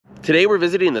Today we're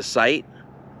visiting the site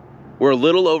where a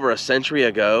little over a century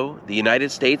ago, the United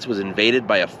States was invaded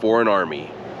by a foreign army,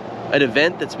 an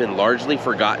event that's been largely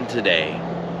forgotten today.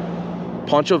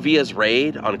 Pancho Villa's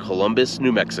raid on Columbus,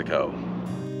 New Mexico.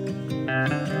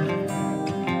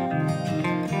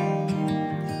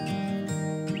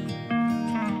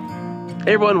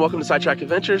 Hey everyone, welcome to Sidetrack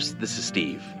Adventures. This is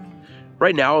Steve.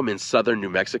 Right now I'm in southern New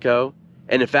Mexico,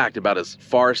 and in fact about as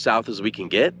far south as we can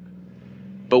get.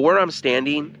 But where I'm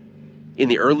standing, in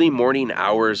the early morning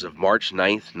hours of March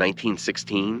 9th,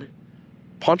 1916,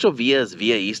 Pancho Villa's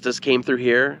Villistas came through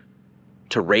here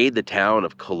to raid the town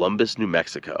of Columbus, New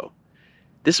Mexico.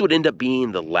 This would end up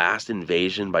being the last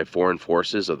invasion by foreign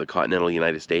forces of the continental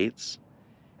United States,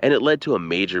 and it led to a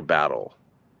major battle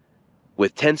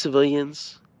with 10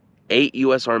 civilians, 8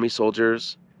 U.S. Army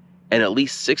soldiers, and at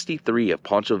least 63 of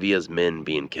Pancho Villa's men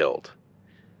being killed.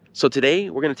 So today,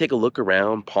 we're going to take a look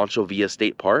around Pancho Villa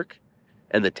State Park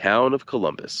and the town of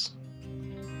Columbus.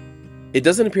 It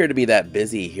doesn't appear to be that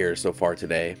busy here so far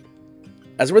today,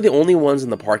 as we're the only ones in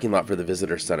the parking lot for the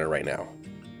visitor center right now.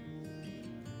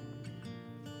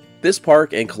 This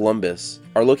park and Columbus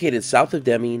are located south of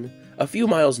Deming, a few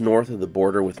miles north of the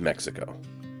border with Mexico.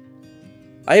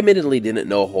 I admittedly didn't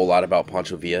know a whole lot about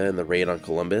Pancho Villa and the raid on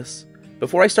Columbus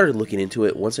before I started looking into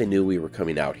it once I knew we were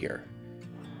coming out here.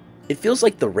 It feels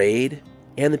like the raid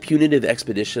and the punitive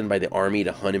expedition by the army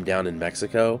to hunt him down in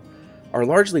Mexico are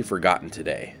largely forgotten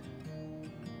today.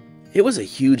 It was a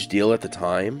huge deal at the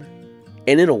time,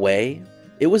 and in a way,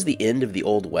 it was the end of the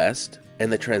Old West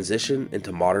and the transition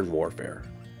into modern warfare.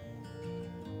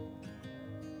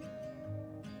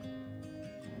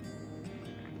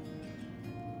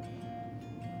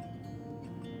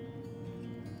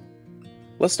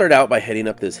 Let's start out by heading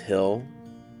up this hill,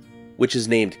 which is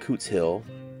named Coots Hill,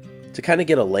 to kind of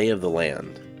get a lay of the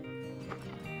land.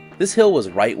 This hill was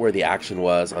right where the action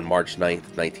was on March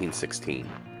 9th, 1916.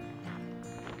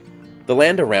 The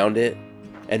land around it,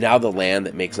 and now the land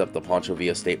that makes up the Pancho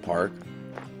Villa State Park,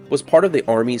 was part of the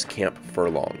Army's Camp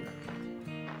Furlong.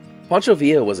 Pancho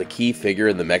Villa was a key figure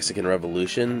in the Mexican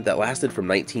Revolution that lasted from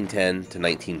 1910 to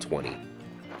 1920.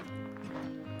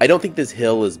 I don't think this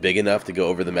hill is big enough to go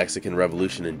over the Mexican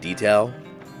Revolution in detail,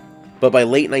 but by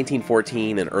late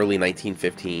 1914 and early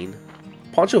 1915,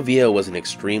 Pancho Villa was an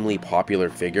extremely popular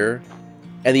figure,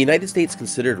 and the United States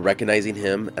considered recognizing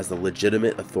him as the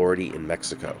legitimate authority in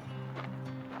Mexico.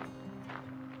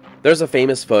 There's a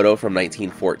famous photo from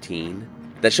 1914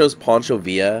 that shows Pancho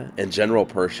Villa and General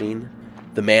Pershing,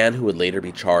 the man who would later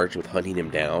be charged with hunting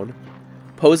him down,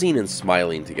 posing and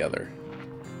smiling together.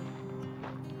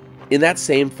 In that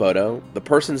same photo, the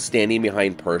person standing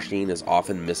behind Pershing is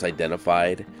often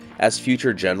misidentified as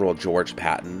future General George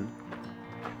Patton,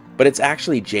 but it's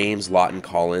actually James Lawton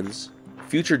Collins,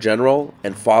 future general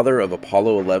and father of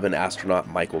Apollo 11 astronaut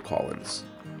Michael Collins.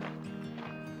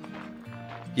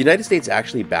 The United States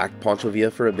actually backed Pancho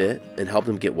Villa for a bit and helped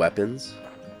him get weapons,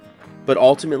 but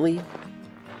ultimately,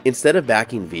 instead of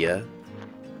backing Villa,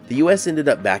 the US ended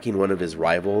up backing one of his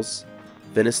rivals,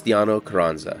 Venustiano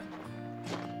Carranza.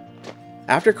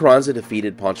 After Carranza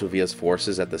defeated Pancho Villa's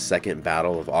forces at the Second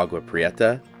Battle of Agua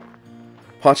Prieta,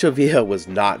 Pancho Villa was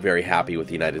not very happy with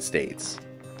the United States,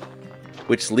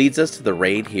 which leads us to the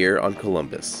raid here on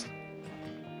Columbus.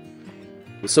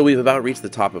 So we've about reached the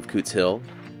top of Coots Hill,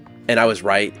 and I was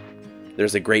right,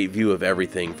 there's a great view of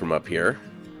everything from up here.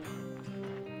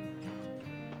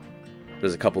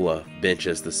 There's a couple of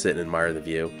benches to sit and admire the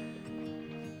view.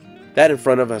 That in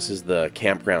front of us is the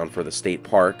campground for the state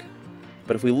park,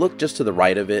 but if we look just to the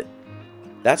right of it,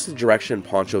 that's the direction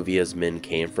Pancho Villa's men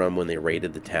came from when they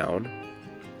raided the town.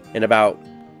 And about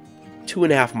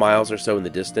 2.5 miles or so in the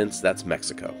distance, that's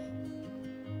Mexico.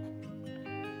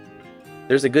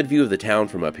 There's a good view of the town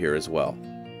from up here as well.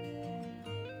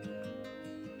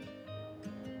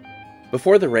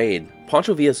 Before the raid,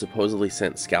 Pancho Villa supposedly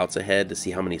sent scouts ahead to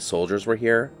see how many soldiers were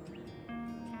here,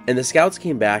 and the scouts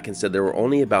came back and said there were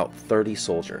only about 30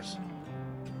 soldiers.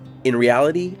 In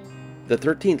reality, the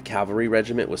 13th Cavalry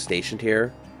Regiment was stationed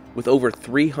here with over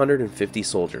 350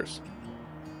 soldiers.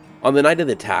 On the night of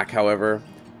the attack, however,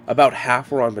 about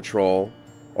half were on patrol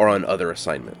or on other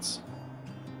assignments.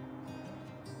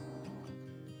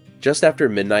 Just after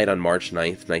midnight on March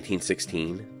 9th,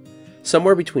 1916,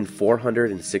 somewhere between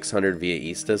 400 and 600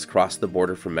 Villistas crossed the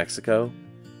border from Mexico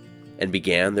and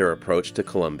began their approach to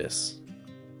Columbus.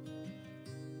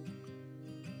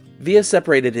 Villa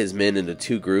separated his men into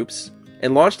two groups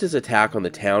and launched his attack on the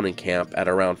town and camp at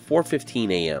around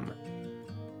 4:15 a.m.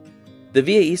 The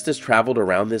Villistas traveled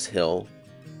around this hill,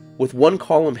 with one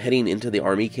column heading into the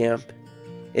army camp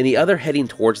and the other heading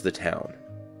towards the town.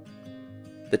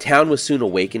 The town was soon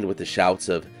awakened with the shouts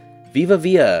of "Viva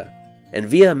Villa" and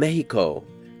 "Via Mexico"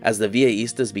 as the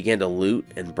Villaistas began to loot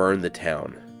and burn the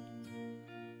town.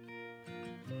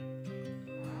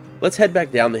 Let's head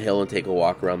back down the hill and take a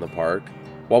walk around the park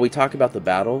while we talk about the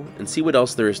battle and see what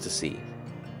else there is to see.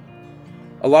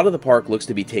 A lot of the park looks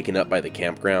to be taken up by the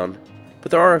campground,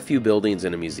 but there are a few buildings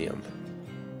and a museum.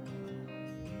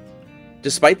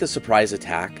 Despite the surprise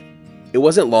attack, it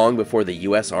wasn't long before the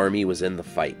U.S. Army was in the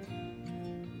fight.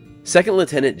 Second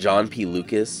Lieutenant John P.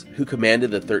 Lucas, who commanded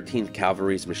the 13th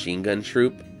Cavalry's machine gun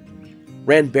troop,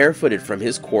 ran barefooted from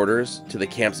his quarters to the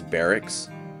camp's barracks,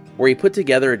 where he put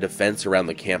together a defense around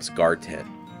the camp's guard tent,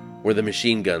 where the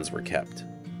machine guns were kept.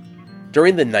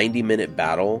 During the 90-minute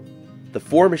battle, the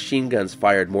 4 machine guns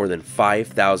fired more than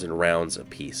 5,000 rounds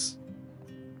apiece.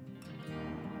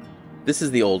 This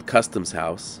is the old customs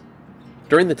house.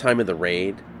 During the time of the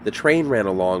raid, the train ran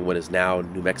along what is now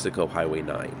New Mexico Highway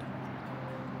 9.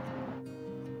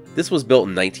 This was built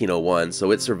in 1901,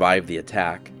 so it survived the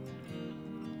attack.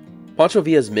 Pancho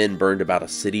Villa's men burned about a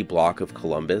city block of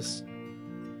Columbus.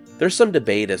 There's some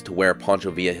debate as to where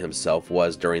Pancho Villa himself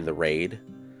was during the raid.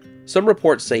 Some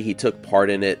reports say he took part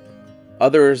in it,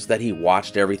 others that he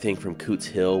watched everything from Coots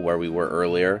Hill where we were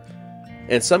earlier,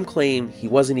 and some claim he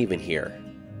wasn't even here.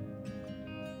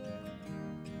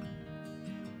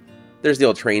 There's the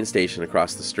old train station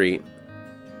across the street.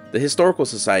 The Historical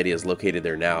Society is located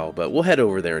there now, but we'll head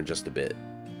over there in just a bit.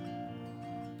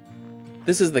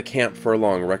 This is the Camp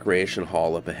Furlong Recreation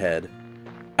Hall up ahead.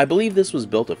 I believe this was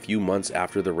built a few months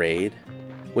after the raid,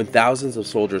 when thousands of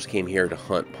soldiers came here to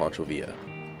hunt Pancho Villa.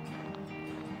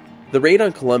 The raid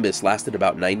on Columbus lasted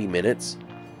about 90 minutes,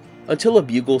 until a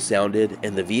bugle sounded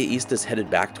and the Villaistas headed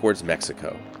back towards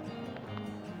Mexico.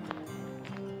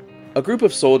 A group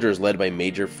of soldiers led by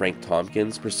Major Frank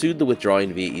Tompkins pursued the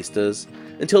withdrawing Villaistas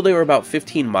until they were about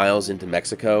 15 miles into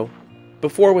Mexico,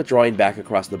 before withdrawing back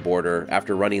across the border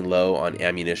after running low on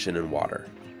ammunition and water.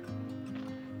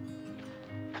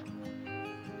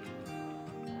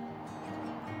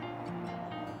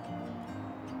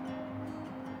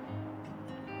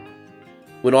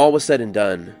 When all was said and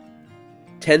done,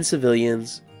 10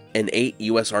 civilians and 8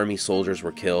 U.S. Army soldiers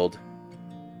were killed,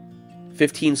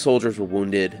 15 soldiers were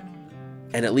wounded,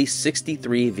 and at least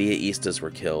 63 Villaistas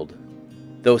were killed,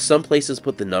 though some places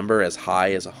put the number as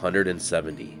high as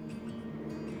 170.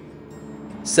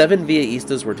 7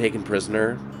 Villaistas were taken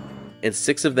prisoner, and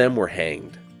 6 of them were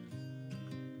hanged.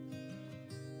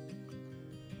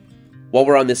 While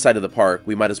we're on this side of the park,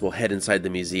 we might as well head inside the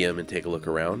museum and take a look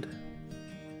around.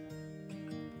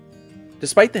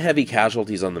 Despite the heavy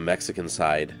casualties on the Mexican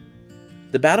side,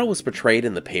 the battle was portrayed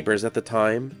in the papers at the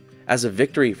time as a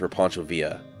victory for Pancho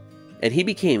Villa, and he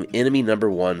became enemy number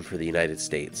 1 for the United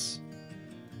States.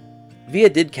 Villa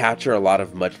did capture a lot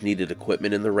of much-needed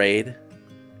equipment in the raid,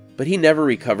 but he never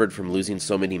recovered from losing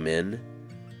so many men,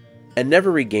 and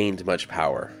never regained much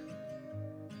power.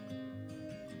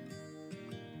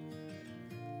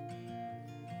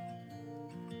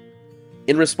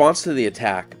 In response to the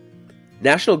attack,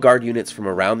 National Guard units from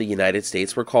around the United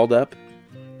States were called up,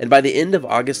 and by the end of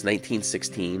August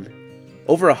 1916,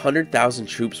 over 100,000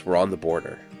 troops were on the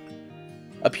border.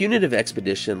 A punitive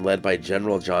expedition led by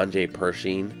General John J.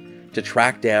 Pershing to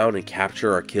track down and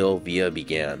capture or kill Villa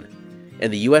began,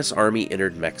 and the U.S. Army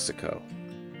entered Mexico.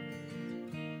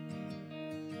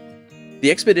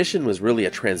 The expedition was really a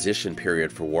transition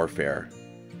period for warfare,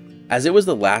 as it was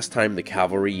the last time the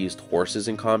cavalry used horses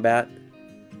in combat,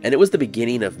 and it was the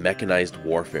beginning of mechanized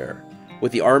warfare,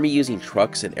 with the Army using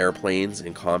trucks and airplanes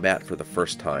in combat for the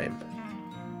first time.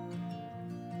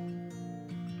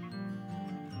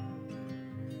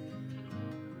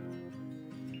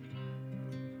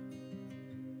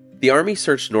 The Army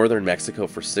searched northern Mexico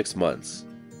for 6 months,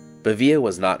 but Villa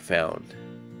was not found.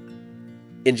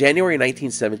 In January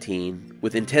 1917,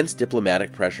 with intense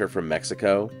diplomatic pressure from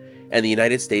Mexico and the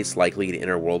United States likely to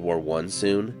enter World War I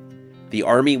soon, the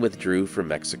Army withdrew from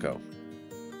Mexico.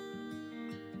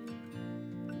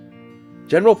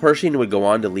 General Pershing would go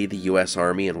on to lead the U.S.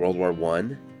 Army in World War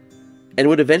I, and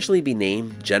would eventually be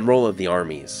named General of the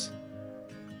Armies,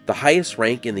 the highest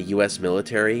rank in the U.S.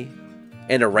 military,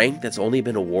 and a rank that's only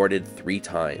been awarded 3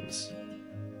 times.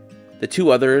 The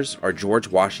 2 others are George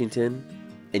Washington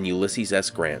and Ulysses S.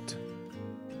 Grant.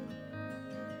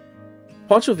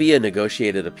 Pancho Villa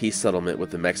negotiated a peace settlement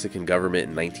with the Mexican government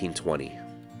in 1920.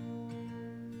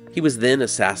 He was then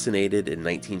assassinated in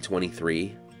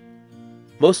 1923,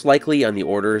 most likely on the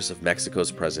orders of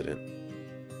Mexico's president.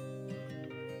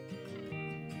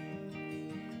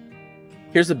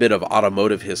 Here's a bit of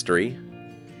automotive history.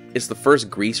 It's the first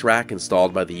grease rack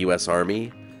installed by the U.S.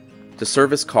 Army, to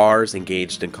service cars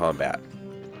engaged in combat.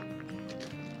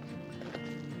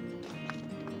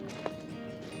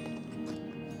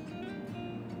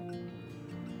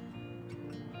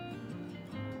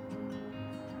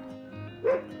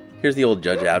 Here's the old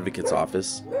judge advocate's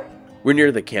office. We're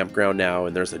near the campground now,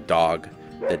 and there's a dog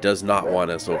that does not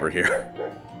want us over here.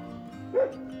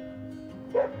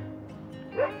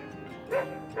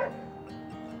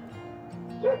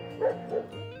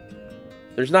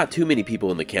 There's not too many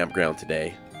people in the campground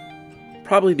today,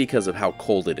 probably because of how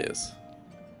cold it is.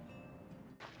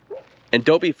 And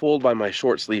don't be fooled by my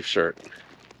short sleeve shirt.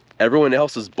 Everyone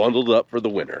else is bundled up for the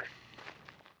winter.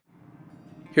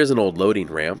 Here's an old loading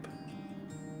ramp.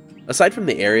 Aside from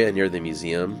the area near the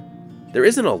museum, there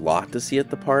isn't a lot to see at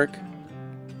the park.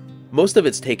 Most of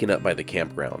it's taken up by the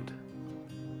campground.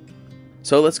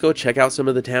 So let's go check out some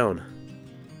of the town.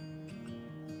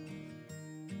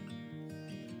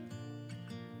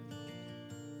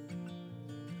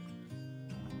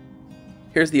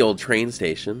 Here's the old train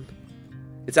station.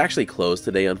 It's actually closed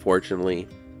today, unfortunately,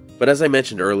 but as I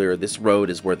mentioned earlier, this road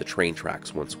is where the train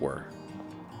tracks once were.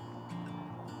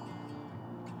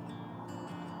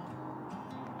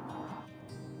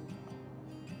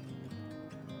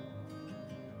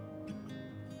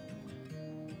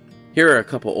 Here are a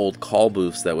couple old call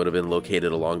booths that would have been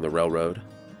located along the railroad.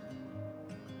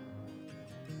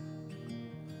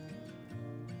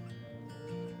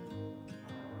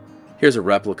 Here's a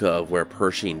replica of where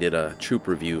Pershing did a troop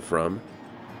review from.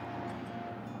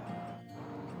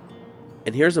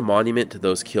 And here's a monument to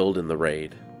those killed in the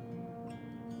raid.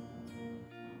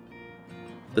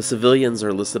 The civilians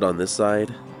are listed on this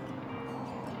side.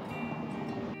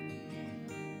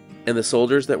 And the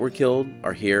soldiers that were killed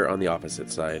are here on the opposite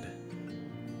side.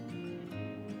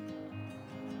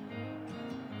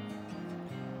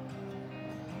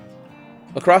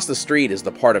 Across the street is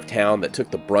the part of town that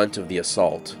took the brunt of the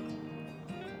assault.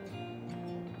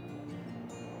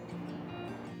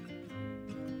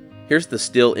 Here's the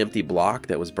still empty block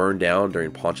that was burned down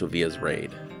during Pancho Villa's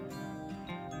raid.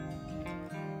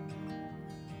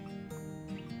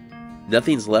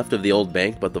 Nothing's left of the old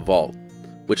bank but the vault,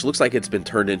 which looks like it's been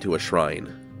turned into a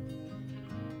shrine.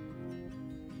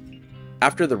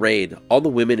 After the raid, all the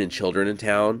women and children in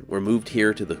town were moved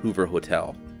here to the Hoover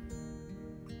Hotel.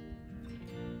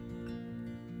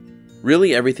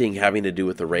 Really, everything having to do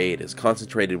with the raid is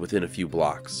concentrated within a few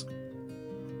blocks.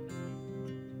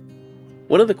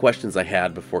 One of the questions I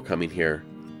had before coming here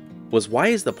was, why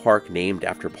is the park named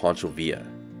after Pancho Villa?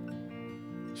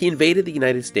 He invaded the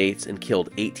United States and killed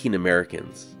 18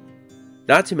 Americans.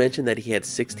 Not to mention that he had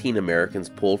 16 Americans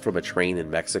pulled from a train in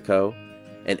Mexico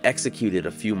and executed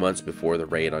a few months before the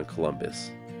raid on Columbus.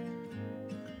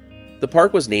 The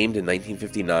park was named in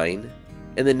 1959,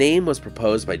 and the name was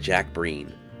proposed by Jack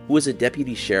Breen, who was a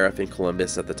deputy sheriff in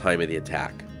Columbus at the time of the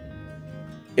attack.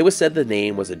 It was said the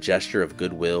name was a gesture of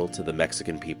goodwill to the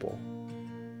Mexican people.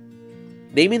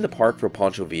 Naming the park for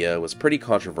Pancho Villa was pretty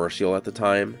controversial at the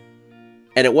time,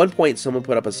 and at one point someone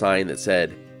put up a sign that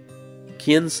said,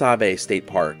 "Quien sabe State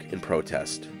Park" in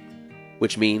protest,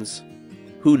 which means,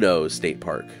 "Who knows State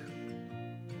Park?"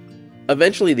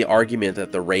 Eventually the argument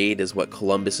that the raid is what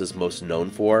Columbus is most known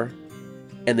for,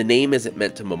 and the name isn't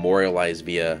meant to memorialize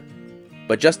Villa,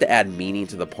 but just to add meaning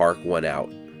to the park, won out.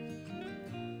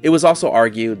 It was also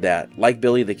argued that, like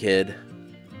Billy the Kid,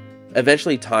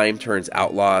 eventually time turns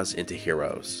outlaws into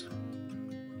heroes.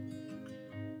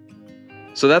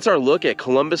 So that's our look at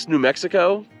Columbus, New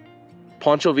Mexico,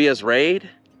 Pancho Villa's raid,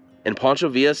 and Pancho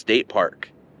Villa State Park.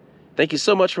 Thank you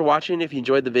so much for watching. If you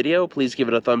enjoyed the video, please give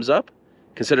it a thumbs up,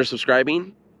 consider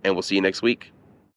subscribing, and we'll see you next week.